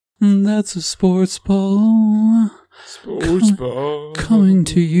That's a sports ball. Sports ball. Coming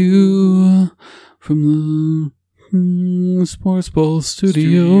to you from the Sports Ball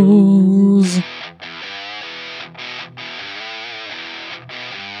Studios.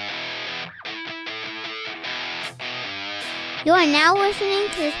 You are now listening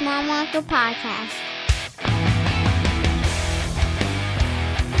to the Small Market Podcast.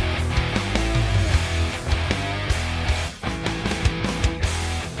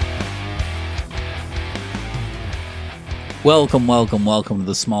 Welcome to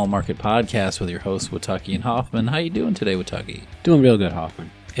the Small Market Podcast with your hosts, Watucky and Hoffman. How you doing today, Watucky? Doing real good,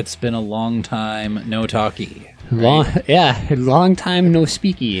 Hoffman. It's been a long time no talkie. Right? Long time no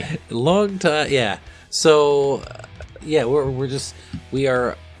speaky. Long time, yeah. So, we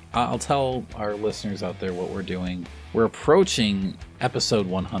are. I'll tell our listeners out there what we're doing. We're approaching episode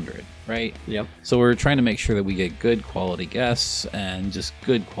 100, right? Yep. So we're trying to make sure that we get good quality guests and just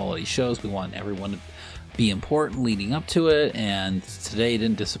good quality shows. We want everyone to be important leading up to it, and today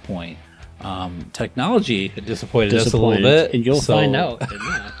didn't disappoint. Technology disappointed us a little bit, and you'll find out.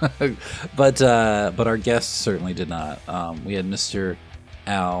 But our guests certainly did not. We had Mr.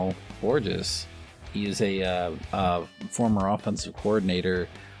 Al Borges. He is a former offensive coordinator,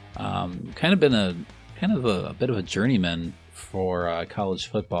 kind of been a bit of a journeyman for college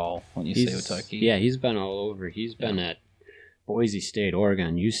football. When you say Watucky, yeah, he's been all over. He's been at Boise State,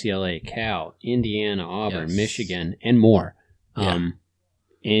 Oregon, UCLA, Cal, Indiana, Auburn, Michigan, and more. And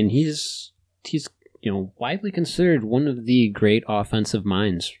he's widely considered one of the great offensive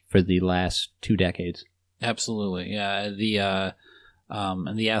minds for the last 2 decades. Absolutely, yeah.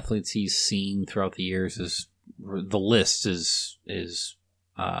 And the athletes he's seen throughout the years the list is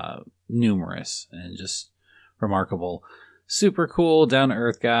numerous and just remarkable. Super cool, down to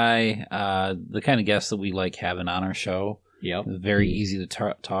earth guy. The kind of guest that we like having on our show. Yep. Very easy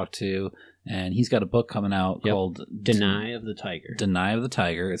to talk to. And he's got a book coming out called Deny of the Tiger. Deny of the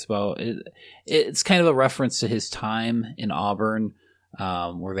Tiger. It's about it's kind of a reference to his time in Auburn,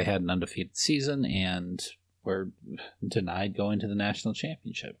 where they had an undefeated season and were denied going to the national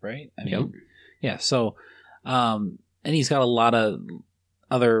championship, right? I mean, yeah. So, and he's got a lot of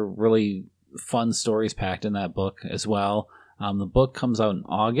other really fun stories packed in that book as well. The book comes out in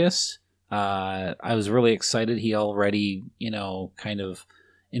August. I was really excited. He already, kind of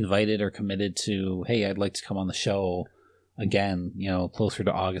invited or committed to, hey, I'd like to come on the show again, closer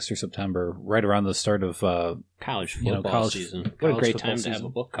to August or September, right around the start of college football season. What a great time to have a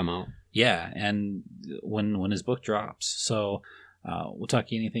book come out. Yeah, and when his book drops. So,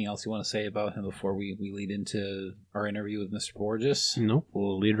 Watucky, anything else you want to say about him before we lead into our interview with Mr. Borges? Nope,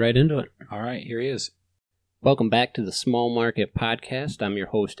 we'll lead right into it. All right, here he is. Welcome back to the Small Market Podcast. I'm your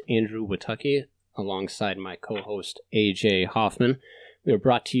host, Andrew Watucky, alongside my co-host, AJ Hoffman. We are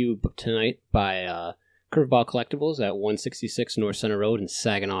brought to you tonight by Curveball Collectibles at 166 North Center Road in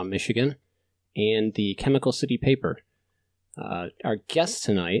Saginaw, Michigan, and the Chemical City Paper. Our guest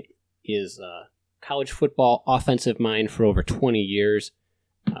tonight is a college football offensive mind for over 20 years,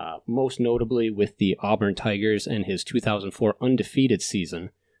 most notably with the Auburn Tigers and his 2004 undefeated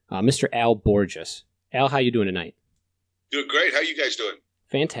season, Mr. Al Borges. Al, how you doing tonight? Doing great. How you guys doing?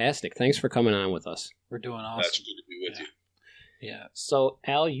 Fantastic. Thanks for coming on with us. We're doing awesome. That's good to be with you. Yeah. So,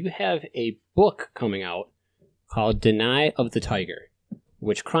 Al, you have a book coming out called Deny of the Tiger,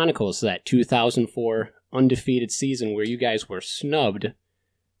 which chronicles that 2004 undefeated season where you guys were snubbed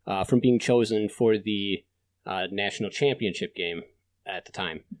from being chosen for the national championship game at the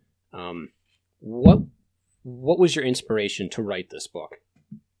time. What was your inspiration to write this book?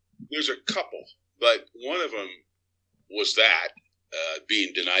 There's a couple, but one of them was that,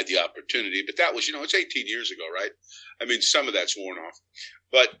 being denied the opportunity. But that was, it's 18 years ago, right? I mean, some of that's worn off.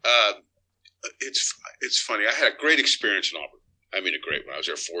 But it's funny. I had a great experience in Auburn. I mean, a great one. I was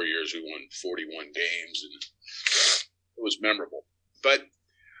there 4 years. We won 41 games, and it was memorable. But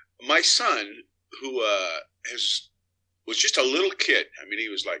my son, who was just a little kid, I mean, he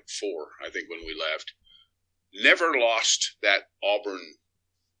was like 4, I think, when we left, never lost that Auburn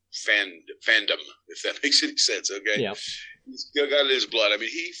fandom, if that makes any sense, okay? Yeah. He's still got it in his blood. I mean,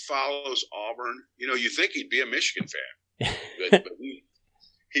 he follows Auburn. You think he'd be a Michigan fan, but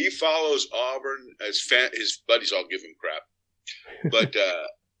he follows Auburn as his buddies all give him crap. But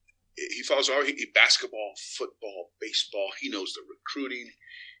he follows Auburn. He basketball, football, baseball. He knows the recruiting.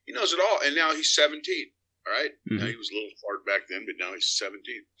 He knows it all. And now he's 17, all right? Mm-hmm. Now, he was a little hard back then, but now he's 17.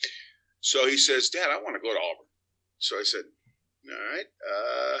 So he says, Dad, I want to go to Auburn. So I said, all right,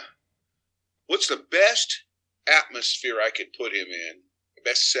 what's the best atmosphere I could put him in, the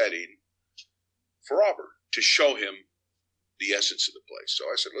best setting for Auburn to show him the essence of the place. So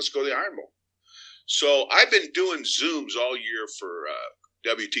I said, let's go to the Iron Bowl. So I've been doing Zooms all year for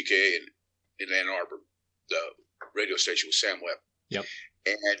WTKA in Ann Arbor, the radio station with Sam Webb. Yep.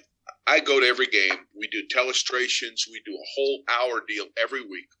 And I go to every game. We do telestrations. We do a whole hour deal every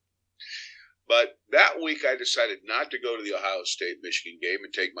week. But that week I decided not to go to the Ohio State-Michigan game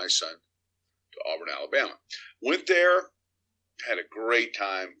and take my son to Auburn, Alabama. Went there, had a great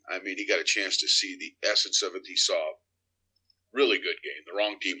time. I mean, he got a chance to see the essence of it. He saw a really good game. The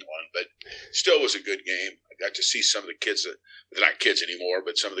wrong team won, but still was a good game. I got to see some of the kids that they're not kids anymore,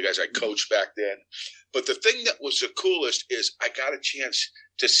 but some of the guys I coached back then. But the thing that was the coolest is I got a chance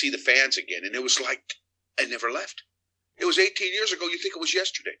to see the fans again, and it was like I never left. It was 18 years ago. You think it was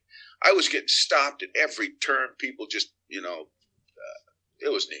yesterday. I was getting stopped at every turn. People just, it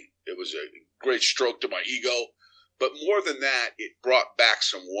was neat. It was a great stroke to my ego. But more than that, it brought back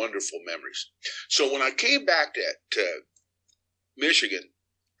some wonderful memories. So when I came back to Michigan,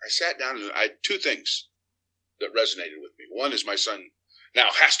 I sat down and I had two things that resonated with me. One is my son now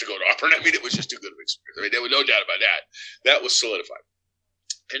has to go to Auburn. I mean, it was just too good of an experience. I mean, there was no doubt about that. That was solidified.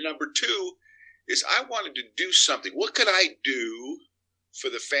 And number two is I wanted to do something. What could I do for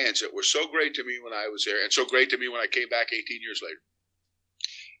the fans that were so great to me when I was there and so great to me when I came back 18 years later?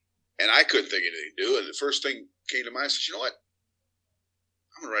 And I couldn't think of anything to do. And the first thing came to mind, I said, you know what?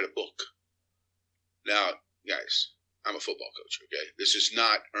 I'm going to write a book. Now, guys, I'm a football coach, okay? This is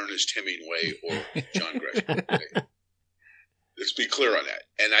not Ernest Hemingway or John Gresham, okay? Let's be clear on that.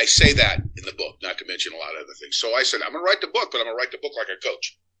 And I say that in the book, not to mention a lot of other things. So I said, I'm going to write the book, but I'm going to write the book like a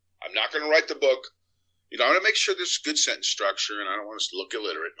coach. I'm not going to write the book. I want to make sure there's good sentence structure, and I don't want us to look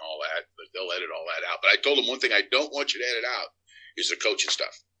illiterate and all that, but they'll edit all that out. But I told them one thing I don't want you to edit out is the coaching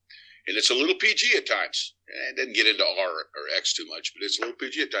stuff. And it's a little PG at times. It doesn't get into R or X too much, but it's a little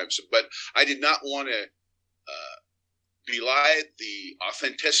PG at times. But I did not want to belie the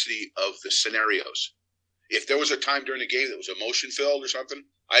authenticity of the scenarios. If there was a time during the game that was emotion-filled or something,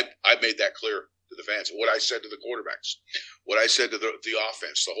 I made that clear to the fans. What I said to the quarterbacks, what I said to the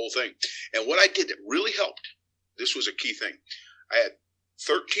offense, the whole thing. And what I did that really helped, this was a key thing. I had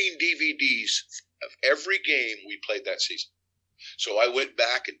 13 DVDs of every game we played that season. So I went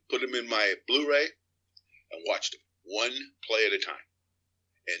back and put them in my Blu-ray and watched them one play at a time.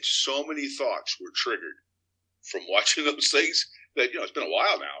 And so many thoughts were triggered from watching those things that, it's been a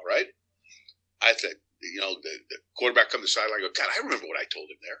while now, right? I said, the quarterback come to the sideline and go, God, I remember what I told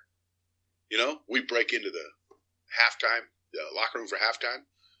him there. We break into the locker room for halftime.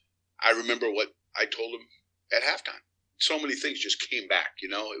 I remember what I told him at halftime. So many things just came back,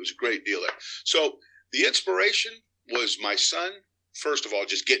 it was a great deal there. So the inspiration was my son, first of all,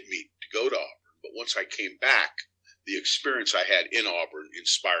 just getting me to go to Auburn. But once I came back, the experience I had in Auburn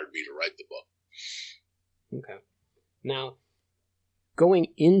inspired me to write the book. Okay. Now, going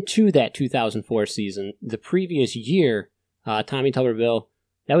into that 2004 season, the previous year, Tommy Tuberville,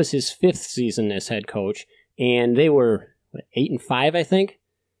 that was his 5th season as head coach, and they were 8-5, I think.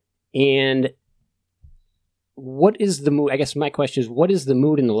 And what is the mood? I guess my question is, what is the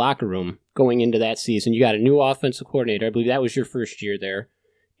mood in the locker room going into that season? You got a new offensive coordinator. I believe that was your first year there.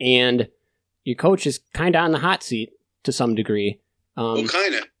 And your coach is kind of on the hot seat to some degree. Well,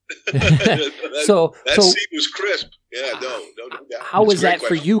 kind of. So that seat was crisp. Yeah, no doubt. How was that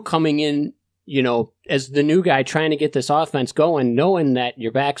for you coming in, as the new guy trying to get this offense going, knowing that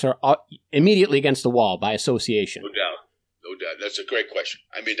your backs are immediately against the wall by association? No doubt. That's a great question.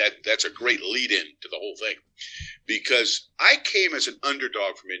 I mean, that's a great lead-in to the whole thing. Because I came as an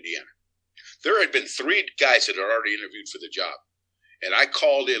underdog from Indiana. There had been 3 guys that had already interviewed for the job. And I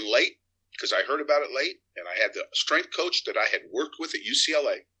called in late because I heard about it late. And I had the strength coach that I had worked with at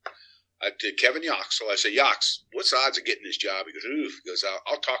UCLA, to Kevin Yoxel. I said, Yox, what's the odds of getting this job? He goes, oof. He goes,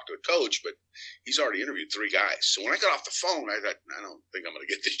 I'll talk to a coach, but he's already interviewed 3 guys. So when I got off the phone, I thought, I don't think I'm going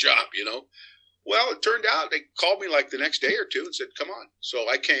to get this job, Well, it turned out they called me like the next day or two and said, come on. So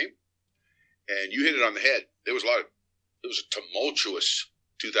I came, and you hit it on the head. It was a tumultuous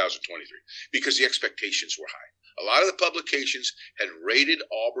 2023 because the expectations were high. A lot of the publications had rated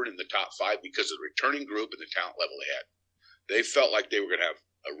Auburn in the top 5 because of the returning group and the talent level they had. They felt like they were going to have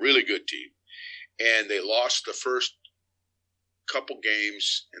a really good team, and they lost the first couple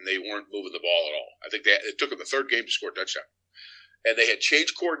games, and they weren't moving the ball at all. I think it took them the 3rd game to score a touchdown. And they had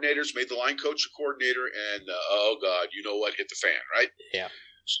changed coordinators, made the line coach a coordinator, and oh God, you know what hit the fan, right? Yeah.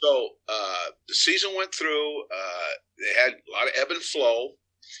 So the season went through. They had a lot of ebb and flow,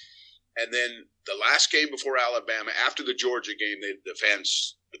 and then the last game before Alabama, after the Georgia game, the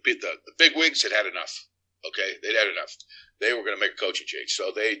fans, the big wigs had enough. Okay, they'd had enough. They were going to make a coaching change,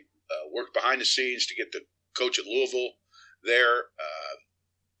 so they worked behind the scenes to get the coach at Louisville there,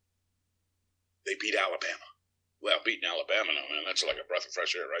 they beat Alabama. Well, beating Alabama now, man, that's like a breath of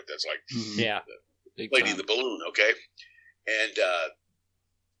fresh air, right? That's like inflating the balloon, okay? And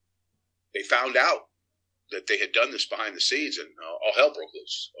they found out that they had done this behind the scenes, and all hell broke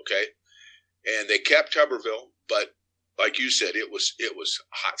loose, okay? And they kept Tuberville, but like you said, it was a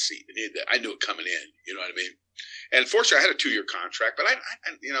hot seat. I knew it coming in, you know what I mean? And fortunately, I had a 2-year contract, but I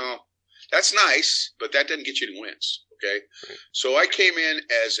that's nice, but that doesn't get you any wins, okay? Right. So I came in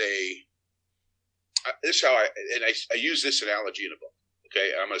as this is how I use this analogy in a book,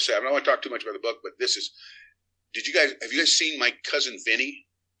 okay? I'm going to say, I don't want to talk too much about the book, but this is, have you guys seen My Cousin Vinny?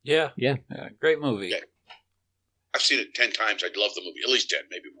 Yeah. Great movie. Okay. I've seen it 10 times. I love the movie, at least 10,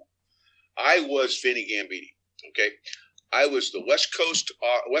 maybe more. I was Vinny Gambini, okay? I was the West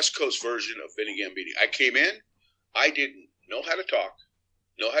Coast version of Vinny Gambini. I came in, I didn't know how to talk,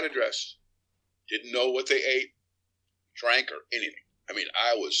 know how to dress, didn't know what they ate, drank, or anything. I mean,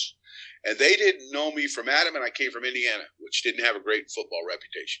 and they didn't know me from Adam, and I came from Indiana, which didn't have a great football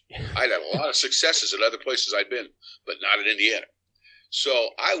reputation. I'd had a lot of successes at other places I'd been, but not in Indiana. So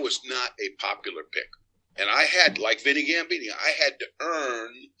I was not a popular pick. And I had, like Vinny Gambini, I had to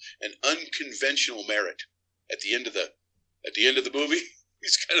earn an unconventional merit at the end of the movie.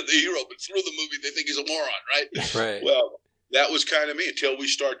 He's kind of the hero, but through the movie, they think he's a moron, right? Right. Well, that was kind of me until we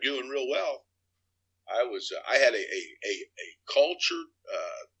started doing real well. I had a culture,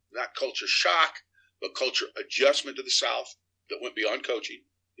 not culture shock, but culture adjustment to the South that went beyond coaching.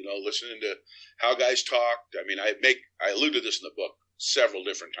 You know, listening to how guys talked. I mean, I allude to this in the book several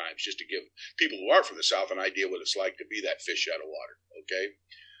different times just to give people who aren't from the South an idea what it's like to be that fish out of water. Okay.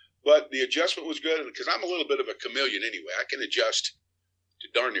 But the adjustment was good because I'm a little bit of a chameleon anyway. I can adjust to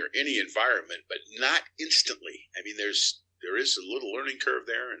darn near any environment, but not instantly. I mean, there is a little learning curve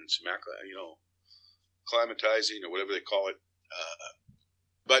there and some, acclimatizing or whatever they call it.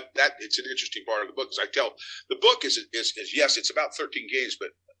 But it's an interesting part of the book. As I tell, the book is yes, it's about 13 games,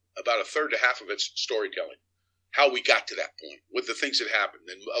 but about a third to half of it's storytelling. How we got to that point with the things that happened.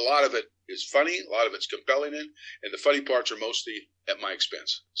 And a lot of it is funny. A lot of it's compelling. And the funny parts are mostly at my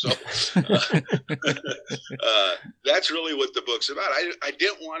expense. So that's really what the book's about. I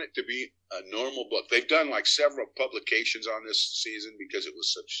didn't want it to be a normal book. They've done like several publications on this season because it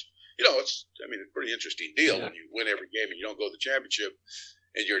was such, it's a pretty interesting deal when you win every game and you don't go to the championship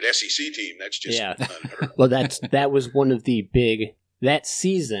and you're an SEC team. That's just unheard of. Well, that was one of the big... That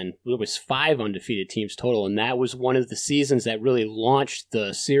season, there was 5 undefeated teams total, and that was one of the seasons that really launched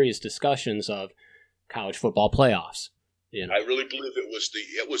the serious discussions of college football playoffs. I really believe it was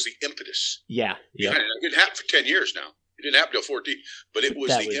the impetus. Yeah. It didn't happen for 10 years now. It didn't happen until 14, but it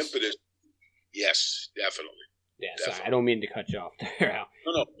was impetus. Yes, definitely. Yeah, definitely. Sorry, I don't mean to cut you off there.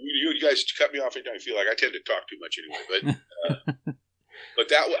 No, you guys cut me off anytime you feel like I tend to talk too much anyway.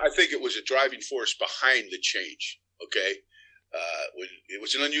 But I think it was a driving force behind the change. Okay. When it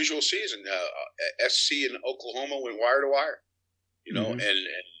was an unusual season, SC in Oklahoma went wire to wire, and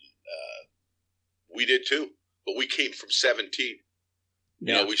we did too. But we came from 17.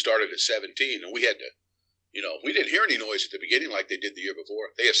 We started at 17, and we had to, we didn't hear any noise at the beginning like they did the year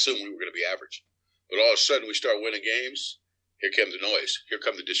before. They assumed we were going to be average, but all of a sudden we start winning games. Here came the noise. Here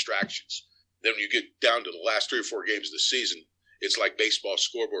come the distractions. Then when you get down to the last 3 or 4 games of the season, it's like baseball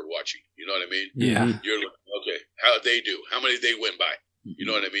scoreboard watching. You know what I mean? Yeah. You're like, okay, how did they do? How many did they win by? You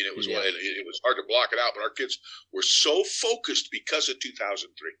know what I mean? It was it was hard to block it out, but our kids were so focused because of 2003.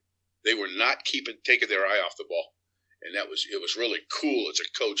 They were not taking their eye off the ball, and it was really cool as a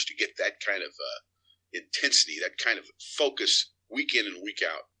coach to get that kind of intensity, that kind of focus week in and week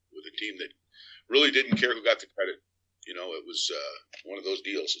out with a team that really didn't care who got the credit. It was one of those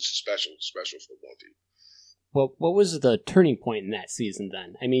deals. It's a special football team. Well, what was the turning point in that season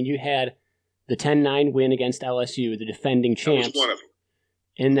then? I mean, you had the 10-9 win against LSU, the defending champs. That was one of them.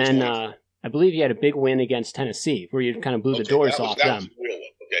 And then I believe you had a big win against Tennessee where you kind of blew the doors off them. Was a real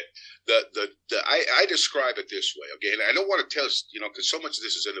one. Okay. I describe it this way, okay? And I don't want to tell us, because so much of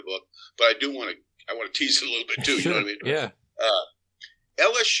this is in the book, but I want to tease it a little bit too, you know what I mean? Yeah.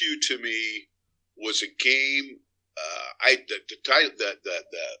 LSU to me was a game, the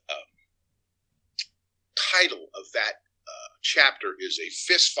title of that chapter is a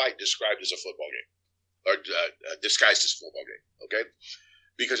fist fight described as a football game, or disguised as a football game, okay?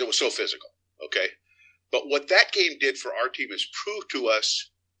 Because it was so physical, okay? But what that game did for our team is prove to us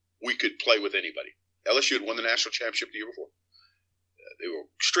we could play with anybody. LSU had won the national championship the year before. They were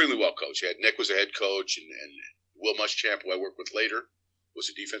extremely well coached. Nick was the head coach, and Will Muschamp, who I worked with later, was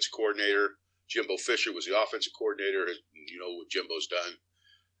the defensive coordinator. Jimbo Fisher was the offensive coordinator, what Jimbo's done.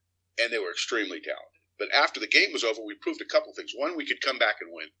 And they were extremely talented. But after the game was over, we proved a couple things. One, we could come back and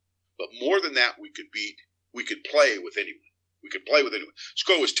win. But more than that, we could play with anyone. We could play with anyone.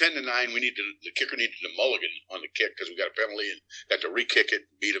 Score was 10-9. The kicker needed a mulligan on the kick because we got a penalty and got to re-kick it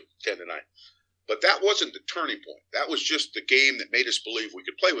and beat them 10-9. But that wasn't the turning point. That was just the game that made us believe we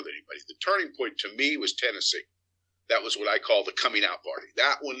could play with anybody. The turning point to me was Tennessee. That was what I call the coming out party.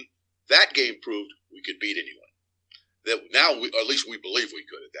 That game proved we could beat anyone. That now, at least we believe we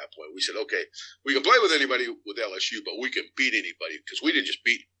could at that point. We said, okay, we can play with anybody with LSU, but we can beat anybody because we didn't just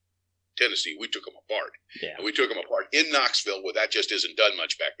beat Tennessee. We took them apart. Yeah. And we took them apart in Knoxville, where that just isn't done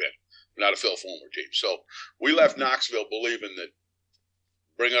much back then. We're not a Phil Fulmer team. So we left Knoxville believing that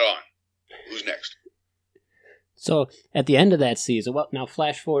bring it on. Who's next? So at the end of that season, well, now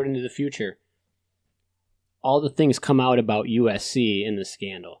flash forward into the future. All the things come out about USC in the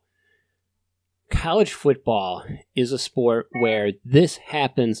scandal. College football is a sport where this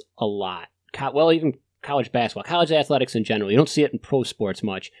happens a lot. Well, even college basketball, college athletics in general. You don't see it in pro sports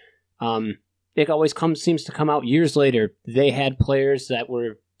much. It always seems to come out years later. They had players that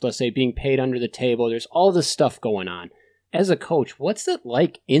were, let's say, being paid under the table. There's all this stuff going on. As a coach, what's it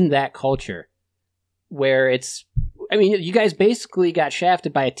like in that culture where you guys basically got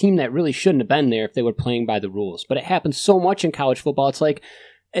shafted by a team that really shouldn't have been there if they were playing by the rules. But it happens so much in college football. It's like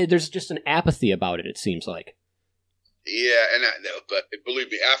there's just an apathy about it seems like. Yeah, but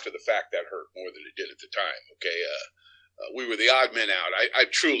believe me, after the fact, that hurt more than it did at the time. Okay, we were the odd men out. I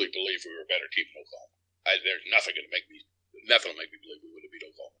truly believe we were a better team than Oklahoma. There's nothing will make me believe we would have beat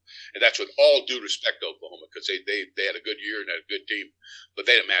Oklahoma. And that's with all due respect to Oklahoma, because they had a good year and had a good team, but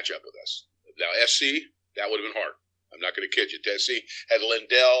they didn't match up with us. Now, SC, that would have been hard. I'm not going to kid you. SC had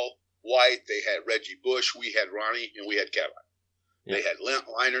Lindell White, they had Reggie Bush, we had Ronnie, and we had Kevin. Yeah. They had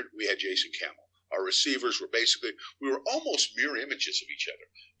Leinart, we had Jason Campbell. Our receivers were we were almost mirror images of each other.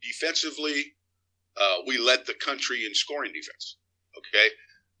 Defensively, we led the country in scoring defense. Okay?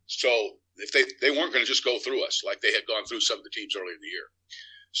 So if they weren't going to just go through us like they had gone through some of the teams early in the year.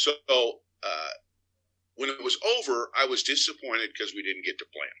 So when it was over, I was disappointed because we didn't get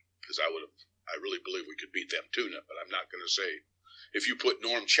to play them, because I really believe we could beat them too. But I'm not going to say, if you put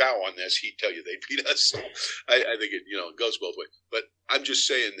Norm Chow on this, he'd tell you they'd beat us. So I think it goes both ways. But I'm just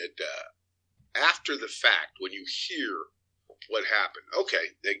saying that after the fact, when you hear what happened,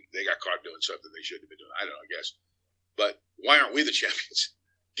 okay, they got caught doing something they shouldn't have been doing. I don't know, I guess. But why aren't we the champions?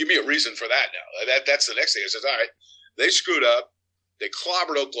 Give me a reason for that now. That's the next thing. I says, all right, they screwed up. They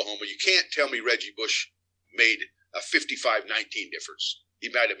clobbered Oklahoma. You can't tell me Reggie Bush made a 55-19 difference. He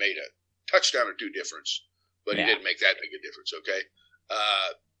might have made a touchdown or two difference, but he didn't make that big a difference, okay?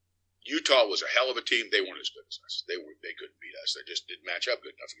 Utah was a hell of a team. They weren't as good as us. They couldn't beat us. They just didn't match up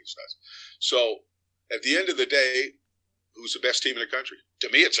good enough against us. So at the end of the day, who's the best team in the country? To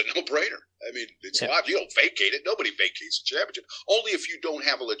me, it's a no-brainer. I mean, it's a lot. You don't vacate it. Nobody vacates a championship. Only if you don't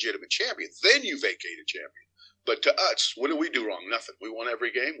have a legitimate champion. Then you vacate a champion. But to us, what did we do wrong? Nothing. We won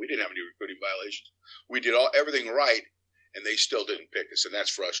every game. We didn't have any recruiting violations. We did everything right, and they still didn't pick us, and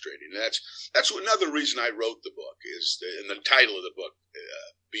that's frustrating. And that's another reason I wrote the book, and the title of the book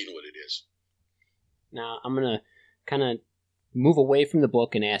being what it is. Now, I'm going to kind of move away from the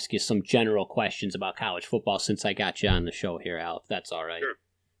book and ask you some general questions about college football since I got you on the show here, Al, if that's all right. Sure.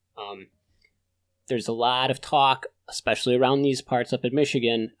 There's a lot of talk, especially around these parts up in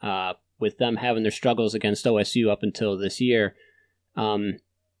Michigan, with them having their struggles against OSU up until this year. Talent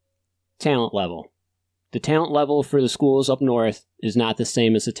level. The talent level for the schools up north is not the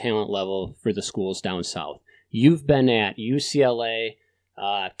same as the talent level for the schools down south. You've been at UCLA,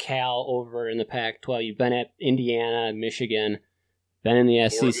 Cal over in the Pac-12. You've been at Indiana, Michigan, been in the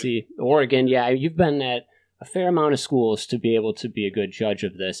SEC. Oregon, yeah. You've been at a fair amount of schools to be able to be a good judge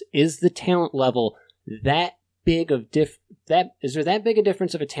of this. Is the talent level that big of is there that big a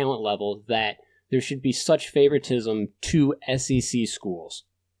difference of a talent level that there should be such favoritism to SEC schools?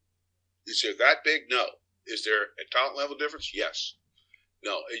 Is there that big? No. Is there a talent level difference? Yes.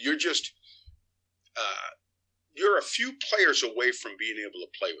 No. You're just you're a few players away from being able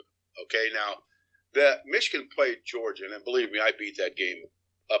to play with them. Okay, now the Michigan played Georgia, and believe me, I beat that game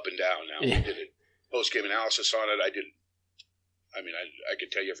up and down. Now we did a post game analysis on it. I can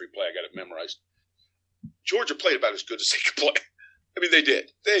tell you every play. I got it memorized. Georgia played about as good as they could play. I mean, they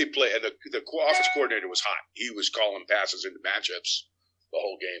did. They played, and the offense coordinator was hot. He was calling passes into matchups the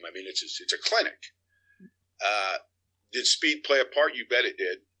whole game. I mean, it's a clinic. Did speed play a part? You bet it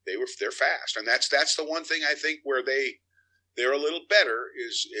did. They're fast, and that's the one thing I think where they're a little better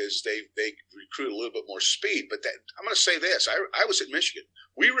is they recruit a little bit more speed. But I'm going to say this: I was at Michigan.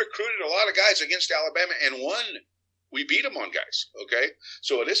 We recruited a lot of guys against Alabama and won We beat them on guys, okay?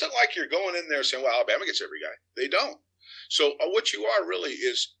 So it isn't like you're going in there saying, well, Alabama gets every guy. They don't. So what you are really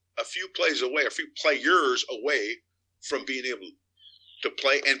is a few plays away, a few players away from being able to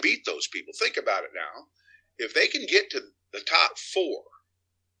play and beat those people. Think about it now. If they can get to the top 4,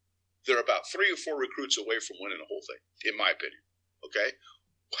 they're about 3 or 4 recruits away from winning the whole thing, in my opinion, okay?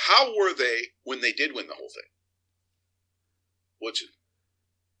 How were they when they did win the whole thing? What's it?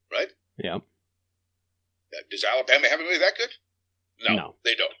 Right? Yeah. Does Alabama have anybody that good? No,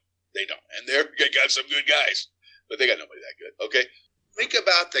 they don't. They don't. And they got some good guys, but they got nobody that good. Okay? Think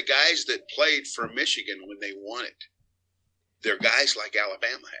about the guys that played for Michigan when they won it. They're guys like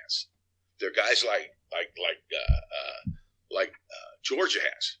Alabama has. They're guys like Georgia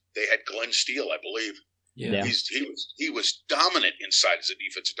has. They had Glenn Steele, I believe. Yeah. He was dominant inside as a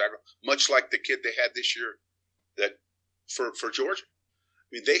defensive tackle, much like the kid they had this year that for Georgia.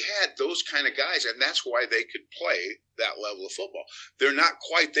 I mean, they had those kind of guys, and that's why they could play that level of football. They're not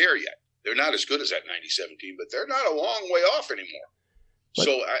quite there yet. They're not as good as that 97 team, but they're not a long way off anymore. But,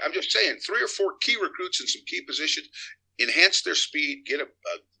 so I'm just saying, 3 or 4 key recruits in some key positions, enhance their speed, get a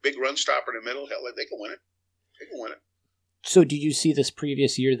big run stopper in the middle. Hell, they can win it. They can win it. So do you see this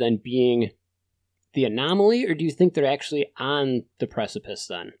previous year then being the anomaly, or do you think they're actually on the precipice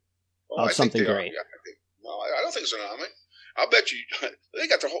then of something great? I don't think it's an anomaly. I'll bet you they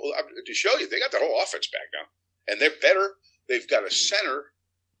got the whole, to show you, they got their whole offense back now. And they're better. They've got a center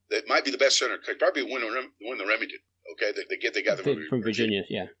that might be the best center. Could probably win the Remington. Okay, they got them from Virginia,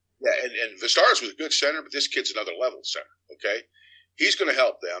 yeah. Yeah, and Vistars was a good center, but this kid's another level center, okay? He's going to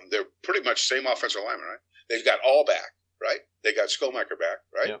help them. They're pretty much same offensive lineman, right? They've got all back, right? They got Schomaker back,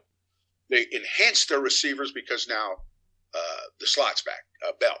 right? Yep. They enhanced their receivers because now the slot's back,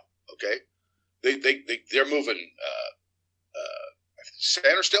 Bell, okay? They're moving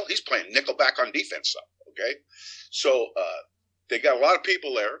center still. He's playing nickel back on defense, okay? So they got a lot of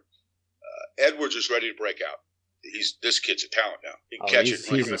people there. Edwards is ready to break out. This kid's a talent now. He can catch it.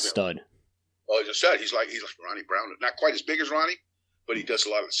 He's a stud. Well, he's a stud. He's like Ronnie Brown. Not quite as big as Ronnie, but he does a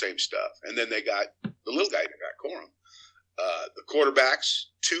lot of the same stuff. And then they got the little guy. They got Corum. The quarterbacks,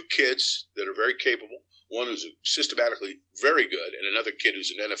 2 kids that are very capable. One who's systematically very good, and another kid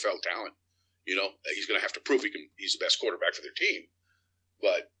who's an NFL talent. You know, he's going to have to prove he's the best quarterback for their team.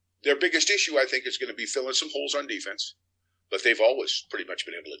 But their biggest issue, I think, is going to be filling some holes on defense. But they've always pretty much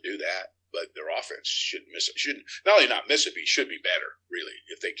been able to do that. But their offense shouldn't not only not miss it, but should be better, really,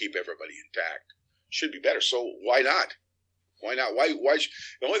 if they keep everybody intact. Should be better. So why not? Why not? Why?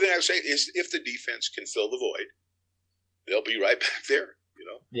 The only thing I would say is if the defense can fill the void, they'll be right back there. You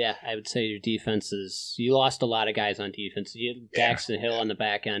know? Yeah, I would say your defense you lost a lot of guys on defense. You had Daxton Hill on the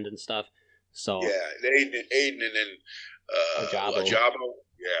back end and stuff. So yeah, Aiden and then Ajabo.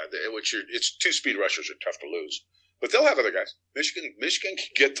 Yeah, it's 2 speed rushers are tough to lose. But they'll have other guys. Michigan can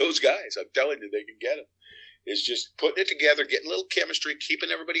get those guys. I'm telling you, they can get them. It's just putting it together, getting a little chemistry, keeping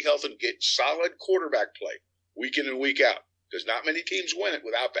everybody healthy, and getting solid quarterback play week in and week out. Because not many teams win it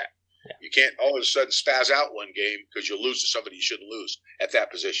without that. Yeah. You can't all of a sudden spaz out one game because you'll lose to somebody you shouldn't lose at that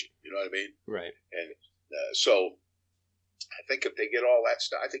position. You know what I mean? Right. And so I think if they get all that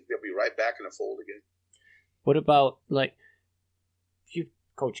stuff, I think they'll be right back in the fold again. What about, you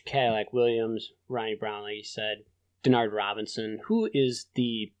coach Cadillac Williams, Ronnie Brown, like you said, Denard Robinson, who is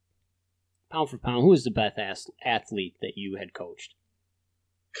the pound for pound, who is the best athlete that you had coached?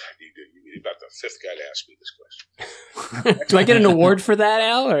 God, you're about the 5th guy to ask me this question. Do I get an award for that,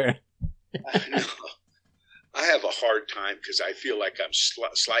 Al? Or? No. I have a hard time because I feel like I'm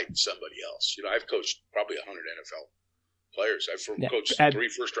slighting somebody else. You know, I've coached probably 100 NFL players. I've coached 3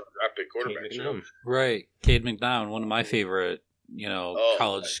 first-round draft pick quarterbacks. Right. Cade McNown, one of my favorite,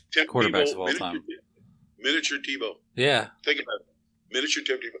 college quarterbacks of all time. Miniature Tebow. Yeah. Think about it. Miniature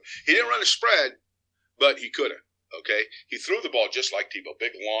Tim Tebow. He didn't run a spread, but he could have. Okay? He threw the ball just like Tebow.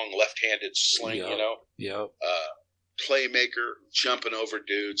 Big, long, left-handed sling, Yep. you know? Yep. Playmaker, jumping over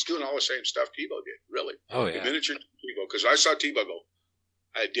dudes, doing all the same stuff Tebow did, really. Oh, yeah. Miniature Tebow. Because I saw Tebow go,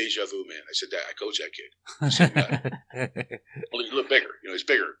 I had deja vu, man. I said, I coached that kid. Same guy. Well, he's a little bigger. You know, he's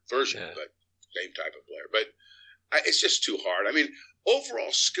bigger version, but same type of player. But it's just too hard. I mean,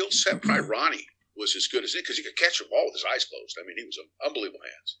 overall skill set, probably Ronnie was as good as it because he could catch the ball with his eyes closed. I mean, he was unbelievable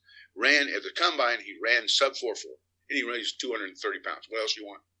hands. Ran at the combine, he ran sub 4.4, and he raised 230 pounds. What else do you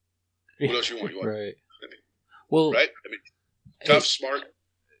want? What else you want? Right. I mean, well, right? I mean, tough, smart.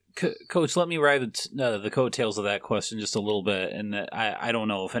 Coach, let me ride the coattails of that question just a little bit, and I don't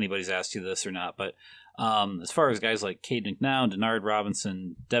know if anybody's asked you this or not, but as far as guys like Cade McNown, Denard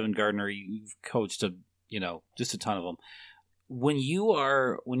Robinson, Devin Gardner, you've coached just a ton of them. When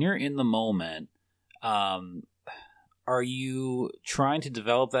you're in the moment, are you trying to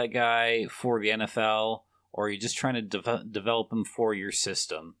develop that guy for the NFL, or are you just trying to develop him for your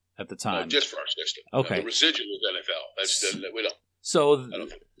system at the time? No, just for our system. Okay. The residual is NFL. We don't. So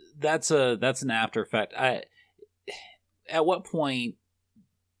that's an after effect. At what point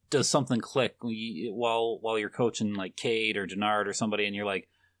does something click while you're coaching like Cade or Denard or somebody, and you're like,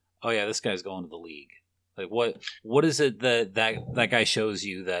 oh yeah, this guy's going to the league? Like what is it that guy shows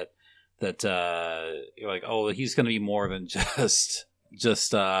you that you're like, oh, he's going to be more than just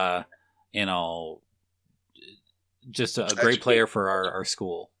a great player for our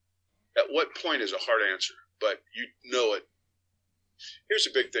school? At what point is a hard answer, but you know it. Here's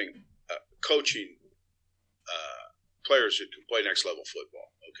the big thing: coaching players that can play next level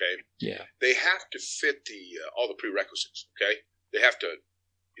football. Okay, yeah, they have to fit all the prerequisites. Okay, they have to,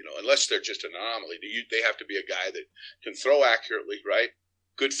 unless they're just an anomaly, they have to be a guy that can throw accurately, right?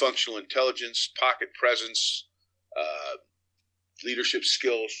 Good functional intelligence, pocket presence, leadership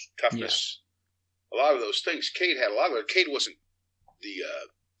skills, toughness. Yeah. A lot of those things. Cade had a lot of it. Cade wasn't the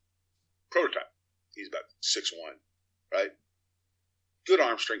prototype. He's about 6'1", right? Good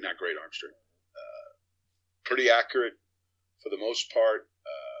arm strength, not great arm strength. Pretty accurate for the most part.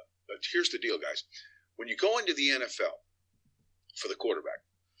 But here's the deal, guys. When you go into the NFL for the quarterback,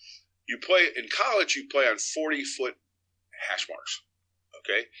 you play in college. You play on 40-foot hash marks.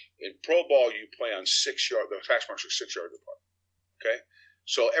 Okay. In pro ball, you play on 6 yard. The hash marks are 6 yards apart. Okay.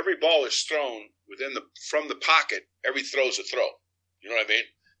 So every ball is thrown from the pocket. Every throw is a throw. You know what I mean?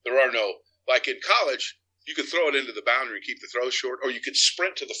 There are no, like in college, you could throw it into the boundary and keep the throw short, or you could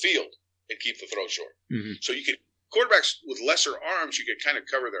sprint to the field and keep the throw short. Mm-hmm. So quarterbacks with lesser arms, you could kind of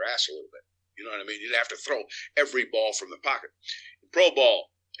cover their ass a little bit. You know what I mean? You'd have to throw every ball from the pocket. In pro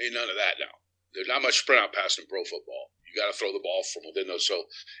ball, ain't none of that now. There's not much sprint out pass in pro football. You got to throw the ball from within those. So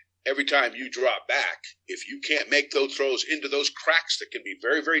every time you drop back, if you can't make those throws into those cracks that can be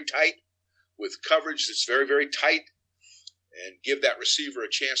very, very tight with coverage that's very, very tight, and give that receiver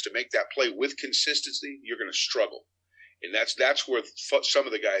a chance to make that play with consistency, you're going to struggle. And that's where some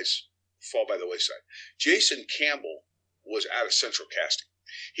of the guys fall by the wayside. Jason Campbell was out of Central Casting.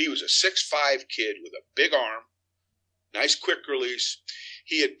 He was a 6'5" kid with a big arm, nice quick release.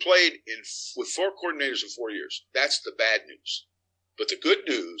 He had played with 4 coordinators in 4 years. That's the bad news. But the good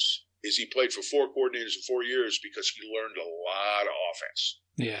news is he played for 4 coordinators in 4 years because he learned a lot of offense.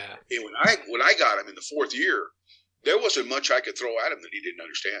 Yeah. And when I got him in the 4th year, there wasn't much I could throw at him that he didn't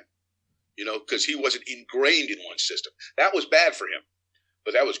understand, because he wasn't ingrained in one system. That was bad for him,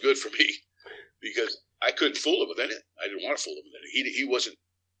 but that was good for me because I couldn't fool him with anything. I didn't want to fool him with anything. He wasn't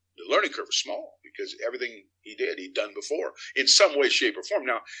 – the learning curve was small because everything he did, he'd done before in some way, shape, or form.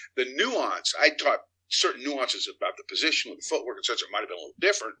 Now, the nuance – I taught certain nuances about the position with the footwork and such. It might have been a little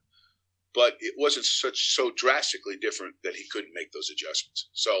different, but it wasn't so drastically different that he couldn't make those adjustments.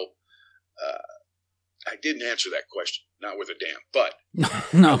 So I didn't answer that question, not with a damn, but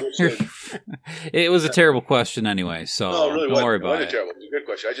no, it was a terrible question anyway. So no, really don't worry about it. Terrible. It was a good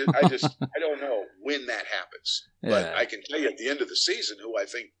question. I don't know when that happens, but I can tell you at the end of the season who I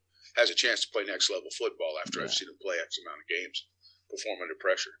think has a chance to play next level football after I've seen him play X amount of games, perform under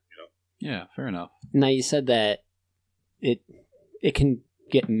pressure. Yeah, fair enough. Now you said that it can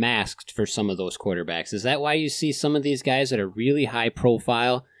get masked for some of those quarterbacks. Is that why you see some of these guys that are really high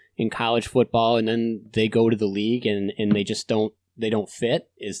profile in college football and then they go to the league and they just don't fit?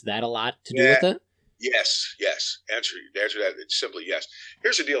 Is that a lot to do with it? Yes. Answer that. It's simply yes.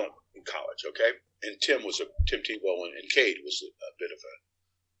 Here's the deal in college, okay? And Tim Tebow and Cade was a bit of a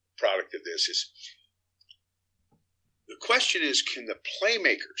product of this. The question is, can the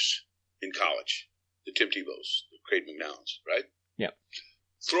playmakers in college, the Tim Tebows, the Cade McNowns, right? Yeah.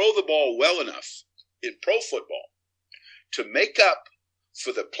 Throw the ball well enough in pro football to make up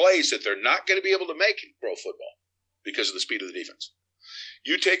for the plays that they're not going to be able to make in pro football because of the speed of the defense.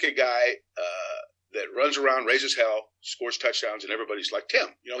 You take a guy that runs around, raises hell, scores touchdowns, and everybody's like, Tim.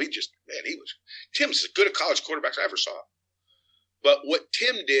 Tim's as good a college quarterback as I ever saw. But what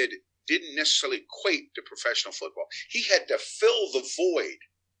Tim didn't necessarily equate to professional football. He had to fill the void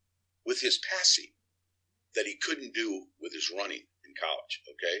with his passing that he couldn't do with his running in college,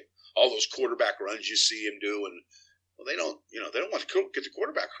 okay? All those quarterback runs you see him do, and they don't want to get the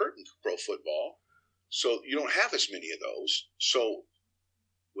quarterback hurt in pro football, so you don't have as many of those. So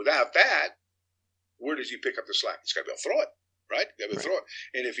without that, where does he pick up the slack? He's got to be able to throw it, right? He's got to be able to throw it.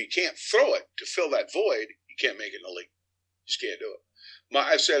 And if he can't throw it to fill that void, he can't make it in the league. You just can't do it.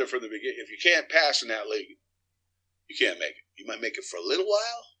 I've said it from the beginning. If you can't pass in that league, you can't make it. You might make it for a little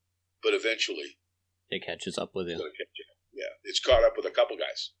while, but eventually it catches up with you. It'll catch you. Yeah, it's caught up with a couple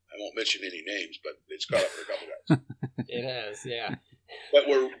guys. I won't mention any names, but it's caught up with a couple guys. It has, yeah. But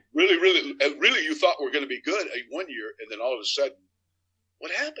we're really, you thought we're going to be good one year, and then all of a sudden,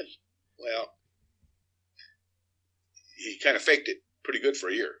 what happened? Well, he kind of faked it pretty good for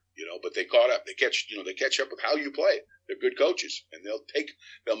a year, but they caught up. They catch up with how you play. They're good coaches, and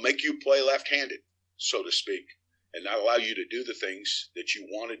they'll make you play left-handed, so to speak, and not allow you to do the things that you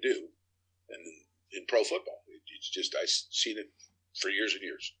want to do. And in pro football, it's just, I've seen it for years and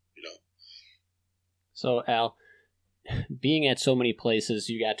years, So, Al, being at so many places,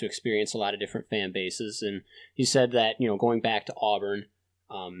 you got to experience a lot of different fan bases, and you said that, going back to Auburn,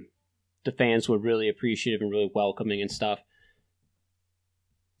 the fans were really appreciative and really welcoming and stuff.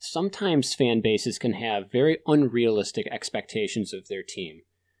 Sometimes fan bases can have very unrealistic expectations of their team.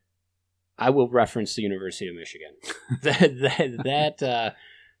 I will reference the University of Michigan.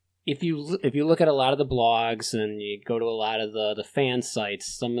 If you look at a lot of the blogs and you go to a lot of the fan sites,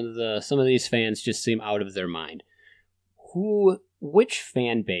 some of these fans just seem out of their mind. Which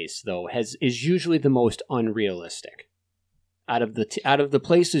fan base though is usually the most unrealistic out of the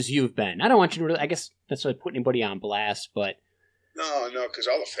places you've been? I don't want you to really, I guess that's not putting anybody on blast, but no, because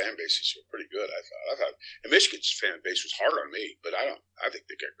all the fan bases were pretty good. I thought, and Michigan's fan base was hard on me, but I think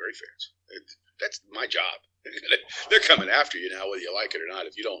they got great fans. That's my job. They're coming after you now, whether you like it or not.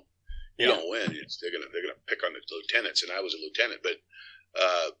 If you don't win, they're gonna pick on the lieutenants, and I was a lieutenant. But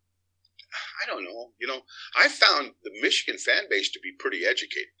I don't know. I found the Michigan fan base to be pretty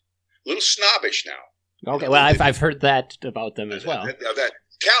educated, a little snobbish now. Okay, well, I've heard that about them as well. That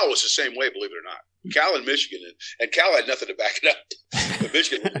Cal was the same way, believe it or not. Cal and Michigan, and Cal had nothing to back it up. But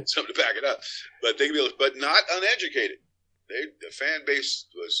Michigan had something to back it up. But not uneducated. The fan base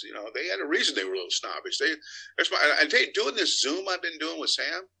was, they had a reason they were a little snobbish. I tell you, doing this Zoom I've been doing with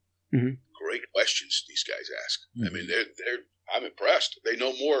Sam, mm-hmm. Great questions these guys ask. Mm-hmm. I mean, I'm impressed. They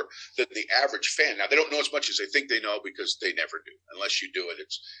know more than the average fan. Now, they don't know as much as they think they know because they never do. Unless you do it,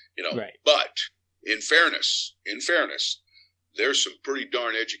 it's, Right. But in fairness, there's some pretty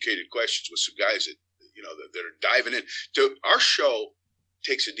darn educated questions with some guys that, that are diving in. Our show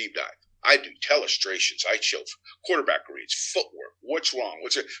takes a deep dive. I do telestrations. I show quarterback reads, footwork. What's wrong?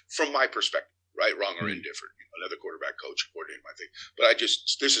 From my perspective, right, wrong, or indifferent. Another quarterback coach coordinating my thing. But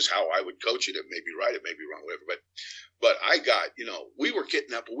this is how I would coach it. It may be right. It may be wrong, whatever. But I got, we were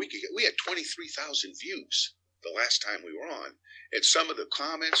getting up we had 23,000 views the last time we were on. And some of the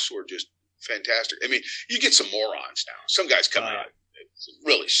comments were just fantastic. I mean, you get some morons now. Some guys come out some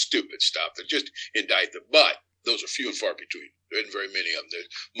really stupid stuff that just indict them. But those are few and far between. There isn't very many of them.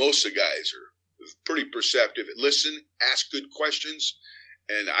 Most of the guys are pretty perceptive. Listen, ask good questions.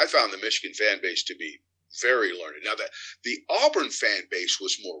 And I found the Michigan fan base to be very learned. Now, the Auburn fan base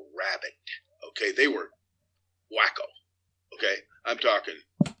was more rabid. Okay, they were wacko. Okay, I'm talking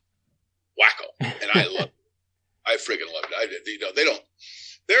wacko, and I love it. I friggin' loved it.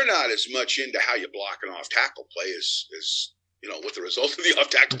 They're not as much into how you block an off tackle play as what the result of the off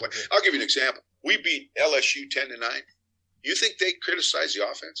tackle play. I'll give you an example. We beat LSU 10-9. You think they criticized the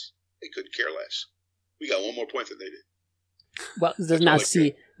offense? They couldn't care less. We got one more point than they did. Well,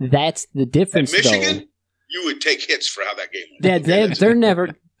 that's the difference. At Michigan, you would take hits for how that game went. They're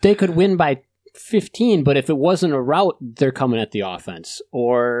never. They could win by 15, but if it wasn't a route, they're coming at the offense,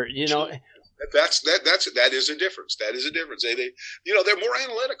 or That is a difference. That is a difference. They're more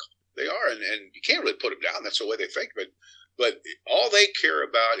analytical. They are, and you can't really put them down. That's the way they think. But all they care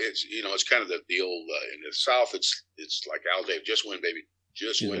about is, it's kind of the old in the South. It's like Al Dave, just win, baby,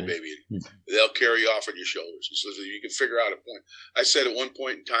 just win, baby. They'll carry you off on your shoulders. So you can figure out a point. I said at one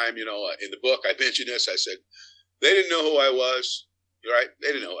point in time, in the book, I mentioned this. I said they didn't know who I was. Right? They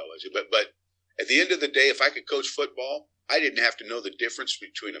didn't know who I was. But at the end of the day, if I could coach football, I didn't have to know the difference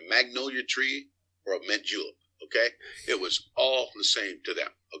between a magnolia tree or a mint julep, okay? It was all the same to them,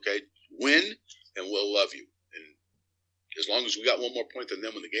 okay? Win, and we'll love you. And as long as we got one more point than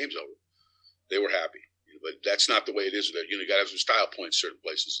them when the game's over, they were happy. But that's not the way it is. You got to have some style points certain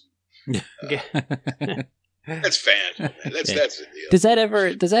places. That's fans, man. That's the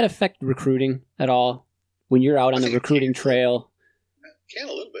deal. Does that affect recruiting at all when you're out on the recruiting trail? Can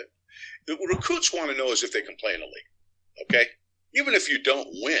a little bit. The recruits want to know is if they can play in a league. Okay, even if you don't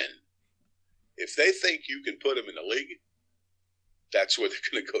win, if they think you can put them in the league, that's where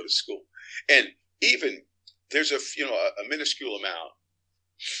they're going to go to school. And even there's a minuscule amount,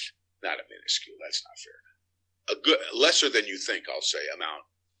 not a minuscule. That's not fair. A good lesser than you think, I'll say, amount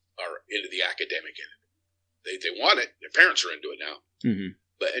are into the academic end. They want it. Their parents are into it now. Mm-hmm.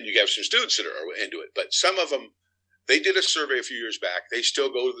 And you have some students that are into it. But some of them, they did a survey a few years back. They still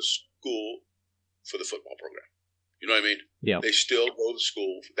go to the school for the football program. You know what I mean? Yeah. They still go to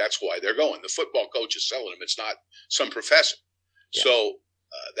school. That's why they're going. The football coach is selling them. It's not some professor. Yeah. So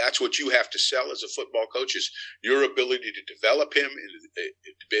that's what you have to sell as a football coach is your ability to develop him and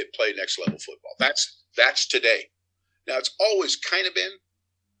to play next level football. That's today. Now, it's always kind of been,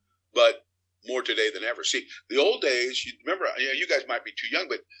 but more today than ever. See, the old days, you remember, you guys might be too young,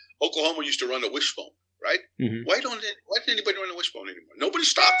 but Oklahoma used to run the wishbone, right? Mm-hmm. Why didn't anybody run the wishbone anymore? Nobody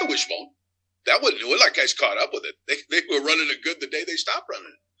stopped the wishbone. That wasn't like guys caught up with it. They were running it good the day they stopped running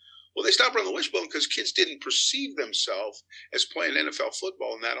it. Well, they stopped running the wishbone because kids didn't perceive themselves as playing NFL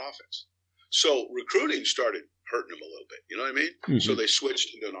football in that offense. So recruiting started hurting them a little bit. You know what I mean? Mm-hmm. So they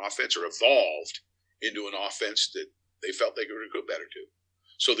switched into an offense or evolved into an offense that they felt they could recruit better to.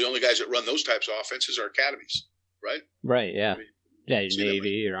 So the only guys that run those types of offenses are academies, right? Right, yeah. I mean, your Navy,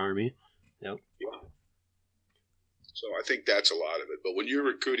 your Army. Yep. Yeah. So I think that's a lot of it. But when you're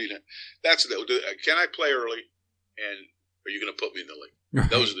recruiting, can I play early, and are you going to put me in the league?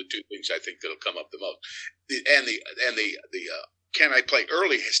 Those are the two things I think that'll come up the most. And the can I play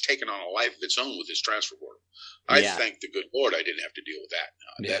early has taken on a life of its own with this transfer portal. I thank the good Lord I didn't have to deal with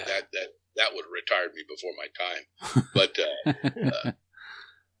that. That would have retired me before my time. But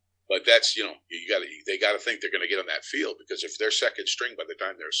but that's they got to think they're going to get on that field because if they're second string by the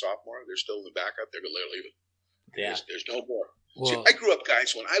time they're a sophomore, they're still in the backup. They're leaving. Yeah, there's no more. Well, See, I grew up,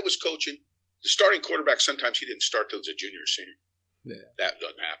 guys, when I was coaching. The starting quarterback sometimes he didn't start till he was a junior or senior. Yeah. That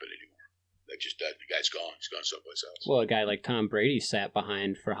doesn't happen anymore. That just doesn't. The guy's gone. He's gone someplace else. Well, a guy like Tom Brady sat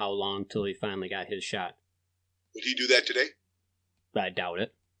behind for how long till he finally got his shot? Would he do that today? I doubt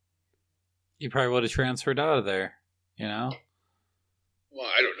it. you probably would have transferred out of there, you know? Well,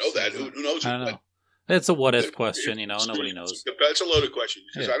 I don't know that. Who knows? I don't know. It's a what-if question, you know? Nobody knows. It's a loaded question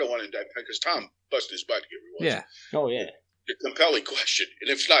because Yeah. I don't want to because Tom busted his butt to get where he was. Yeah, Oh, yeah. It's a compelling question. And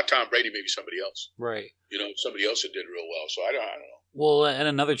if it's not Tom Brady, maybe somebody else. right. You know, somebody else that did real well. So I don't know. Well, and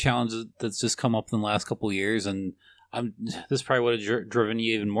another challenge that's just come up in the last couple of years, and this probably would have driven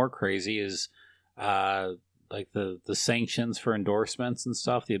you even more crazy, is like the sanctions for endorsements and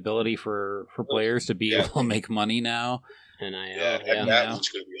stuff, the ability for players to be able to make money now. And That one's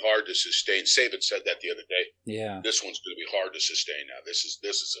going to be hard to sustain. Saban said that the other day. Yeah. This one's going to be hard to sustain now. This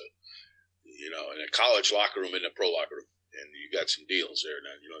is a, you know, in a college locker room and a pro locker room. And you got some deals there.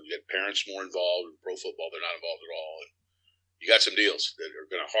 Now, you know, you got parents more involved in pro football. They're not involved at all. And you got some deals that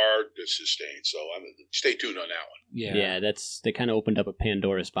are going to hard to sustain. So stay tuned on that one. Yeah. They kind of opened up a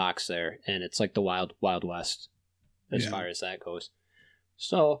Pandora's box there, and it's like the wild west as far as that goes.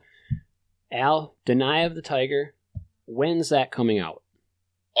 So, Al, Deny of the Tiger, when's that coming out?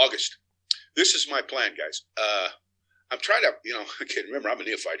 August. This is my plan, guys. I'm trying to, you know, again, remember, I'm a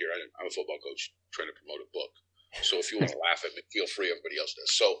neophyte here. I'm a football coach trying to promote a book. So if you want to laugh at me, feel free. Everybody else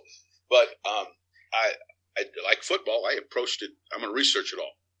does. So, but I like football. I approached it. I'm going to research it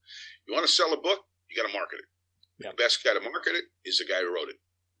all. You want to sell a book, you got to market it. Yep. The best guy to market it is the guy who wrote it.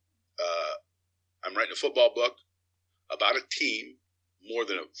 I'm writing a football book about a team more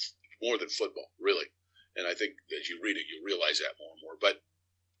than football, really. And I think as you read it, you realize that more and more. But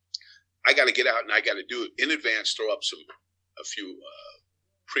I got to get out and I got to do it in advance. Throw up a few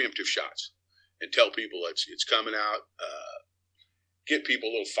preemptive shots and tell people it's coming out. Get people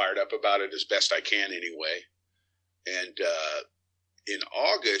a little fired up about it as best I can anyway. And in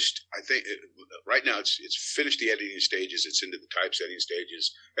August, I think right now it's finished the editing stages. It's into the typesetting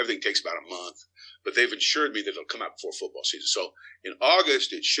stages. Everything takes about a month, but they've assured me that it'll come out before football season. So in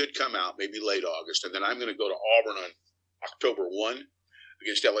August, it should come out, maybe late August. And then I'm going to go to Auburn on October 1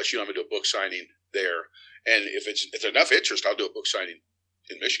 against LSU. I'm going to do a book signing there. And if it's enough interest, I'll do a book signing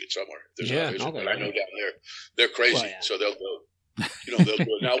in Michigan somewhere. There's enough interest, but I know down there, they're crazy. Well, yeah. So they'll go. You know, they'll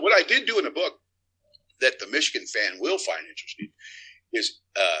do it. Now, what I did do in the book that the Michigan fan will find interesting is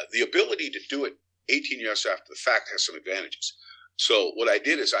the ability to do it 18 years after the fact has some advantages. So what I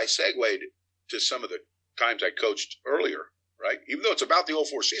did is I segued to some of the times I coached earlier, right? Even though it's about the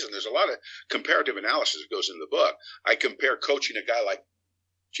 04 season, there's a lot of comparative analysis that goes in the book. I compare coaching a guy like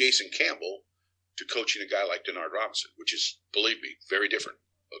Jason Campbell to coaching a guy like Denard Robinson, which is, believe me, very different,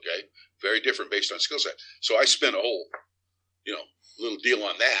 okay? Very different based on skill set. So I spent a whole, you know, little deal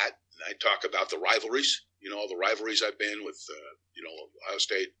on that. And I talk about the rivalries, you know, all the rivalries I've been with, you know, Ohio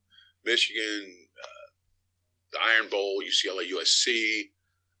State, Michigan, the Iron Bowl, UCLA, USC,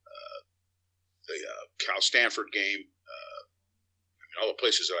 the Cal Stanford game, all the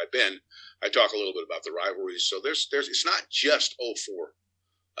places that I've been. I talk a little bit about the rivalries. So there's it's not just 04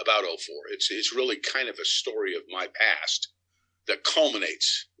 about 04. It's really kind of a story of my past that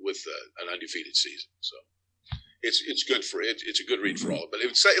culminates with an undefeated season. So it's good for it. It's a good read for all, but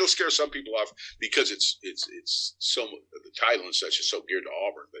it'll scare some people off because it's so the title and such is so geared to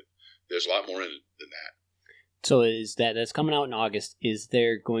Auburn, but there's a lot more in it than that. So that's coming out in August. Is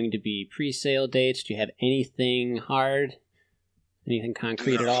there going to be pre-sale dates? Do you have anything hard, anything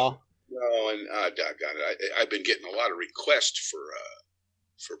concrete at all? No, and doggone it, I've been getting a lot of requests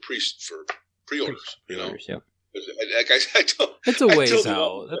for pre-orders. Pre-orders, yeah. Like I told, it's a ways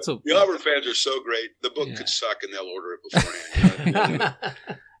out. The Auburn fans are so great. The book could suck, and they'll order it beforehand.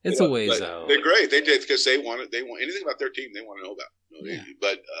 It's a ways out. They're great. They did because they want anything about their team. They want to know about.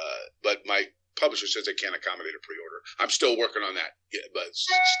 But my publisher says they can't accommodate a pre-order. I'm still working on that, but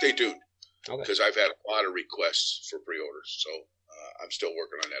stay tuned because I've had a lot of requests for pre-orders. So I'm still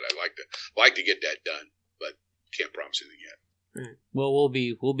working on that. I'd like to get that done, but can't promise anything yet. Well,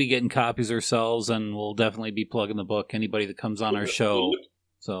 we'll be getting copies ourselves, and we'll definitely be plugging the book. Anybody that comes on our show.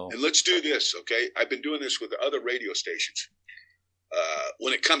 And let's do this, okay? I've been doing this with other radio stations.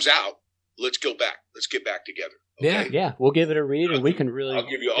 When it comes out, let's go back. Let's get back together. Okay? Yeah. We'll give it a read, and we can really. I'll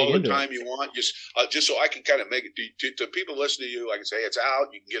give you all the time you want, just so I can kind of make it to people listening to you. I can say it's out.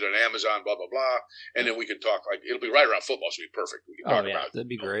 You can get it on Amazon, blah blah blah, and then we can talk. Like it'll be right around football, so it'll be perfect. We can talk about. That'd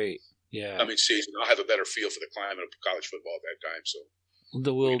be great. Yeah. Season. I'll have a better feel for the climate of college football at that time.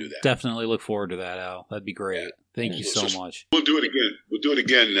 So we'll definitely look forward to that, Al. That'd be great. Yeah. Thank you so much. We'll do it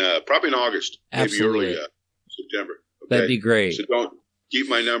again. Probably in August. Absolutely. Maybe early September. Okay? That'd be great. So don't keep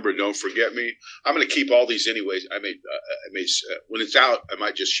my number. Don't forget me. I'm going to keep all these anyways. I may when it's out, I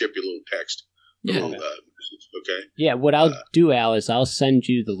might just ship you a little text. Yeah. Okay. Yeah. What I'll do, Al, is I'll send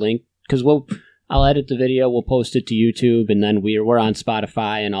you the link because I'll edit the video. We'll post it to YouTube, and then we're on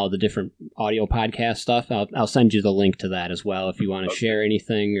Spotify and all the different audio podcast stuff. I'll send you the link to that as well if you want to share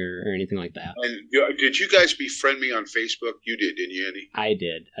anything or anything like that. And did you guys befriend me on Facebook? You did, didn't you, Andy? I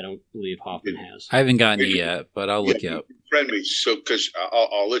did. I don't believe Hoffman has. I haven't gotten it yet, but I'll look you up. Friend me, so because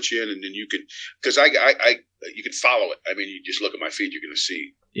I'll let you in, and then you can you can follow it. You just look at my feed, you're going to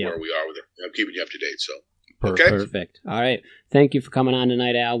see where we are with it. I'm keeping you up to date. So perfect. All right. Thank you for coming on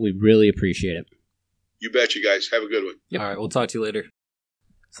tonight, Al. We really appreciate it. You bet, you guys. Have a good one. Yep. All right, we'll talk to you later.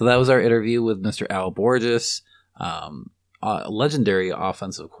 So that was our interview with Mr. Al Borges, a legendary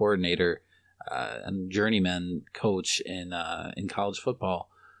offensive coordinator and journeyman coach in college football.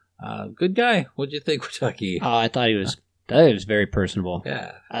 Good guy. What'd you think, Kentucky? I thought he was very personable.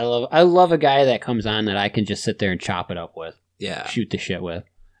 Yeah, I love a guy that comes on that I can just sit there and chop it up with. Yeah, shoot the shit with.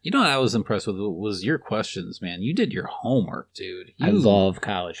 You know what I was impressed with was your questions, man. You did your homework, dude. I love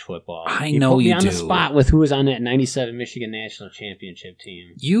college football. I know you do. You put me on the spot with who was on that 97 Michigan National Championship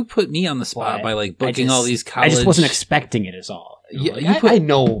team. You put me on the spot by booking all these college... I just wasn't expecting it is all. I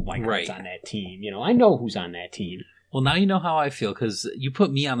know who's on that team. I know who's on that team. Well, now you know how I feel because you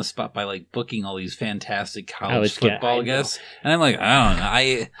put me on the spot by booking all these fantastic college football guests, and I'm like, I don't know.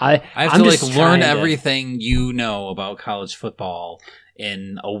 I have to learn everything you know about college football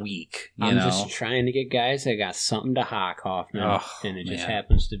in a week. I'm just trying to get guys that got something to hawk off now, and it just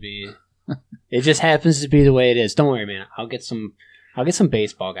happens to be. It just happens to be the way it is. Don't worry, man. I'll get some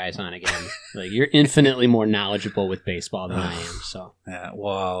baseball guys on again. You're infinitely more knowledgeable with baseball than I am. So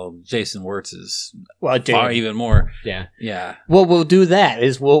well, Jason Wirtz is far even more. Yeah. Well, we'll do that.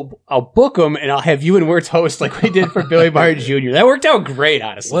 I'll book them and I'll have you and Wirtz host like we did for Billy Martin Jr. That worked out great,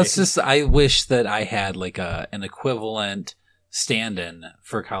 honestly. I wish that I had an equivalent stand-in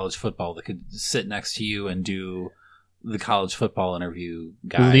for college football that could sit next to you and do the college football interview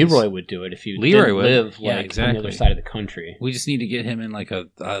guys. Leroy would do it if you didn't live on the other side of the country. We just need to get him in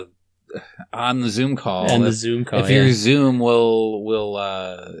on the Zoom call. On the Zoom call. If your Zoom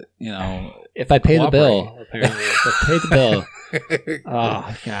will if I pay the bill, apparently. If I pay the bill.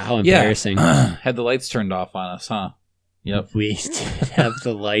 Oh, God, how embarrassing. Had the lights turned off on us, huh? Yep. We did have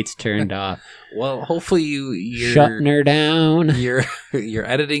the lights turned off. Well, hopefully you're shutting her down. Your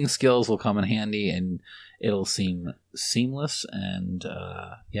editing skills will come in handy and it'll seem seamless and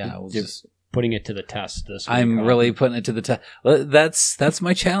we'll just putting it to the test this week. I'm really putting it to the test. That's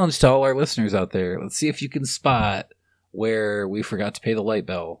my challenge to all our listeners out there. Let's see if you can spot where we forgot to pay the light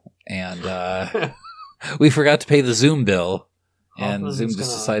bill and we forgot to pay the Zoom bill. And Zoom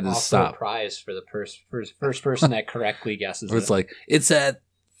just decided to stop. A prize for the first person that correctly guesses it. It's at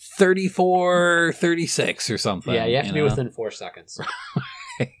 34:36 or something. Yeah, you have to be within 4 seconds.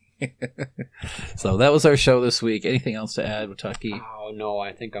 So that was our show this week. Anything else to add, Kentucky? Oh, no,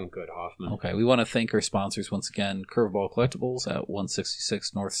 I think I'm good, Hoffman. Okay, we want to thank our sponsors once again, Curveball Collectibles at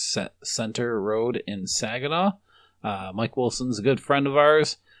 166 North Center Road in Saginaw. Mike Wilson's a good friend of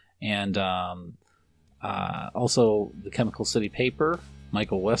ours. And also the Chemical City Paper,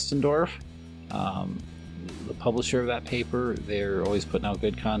 Michael Westendorf. the publisher of that paper. They're always putting out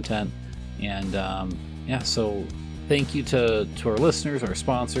good content. And so thank you to our listeners, our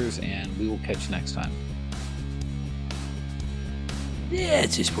sponsors, and we will catch you next time. Yeah,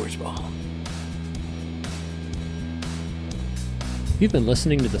 it's a sports ball. You've been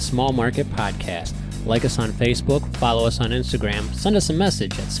listening to the Small Market Podcast. Like us on Facebook, follow us on Instagram, send us a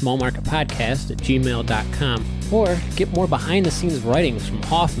message at smallmarketpodcast@gmail.com, or get more behind-the-scenes writings from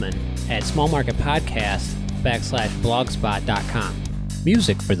Hoffman at smallmarketpodcast.blogspot.com.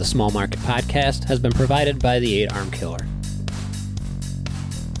 Music for the Small Market Podcast has been provided by the 8 Arm Killer.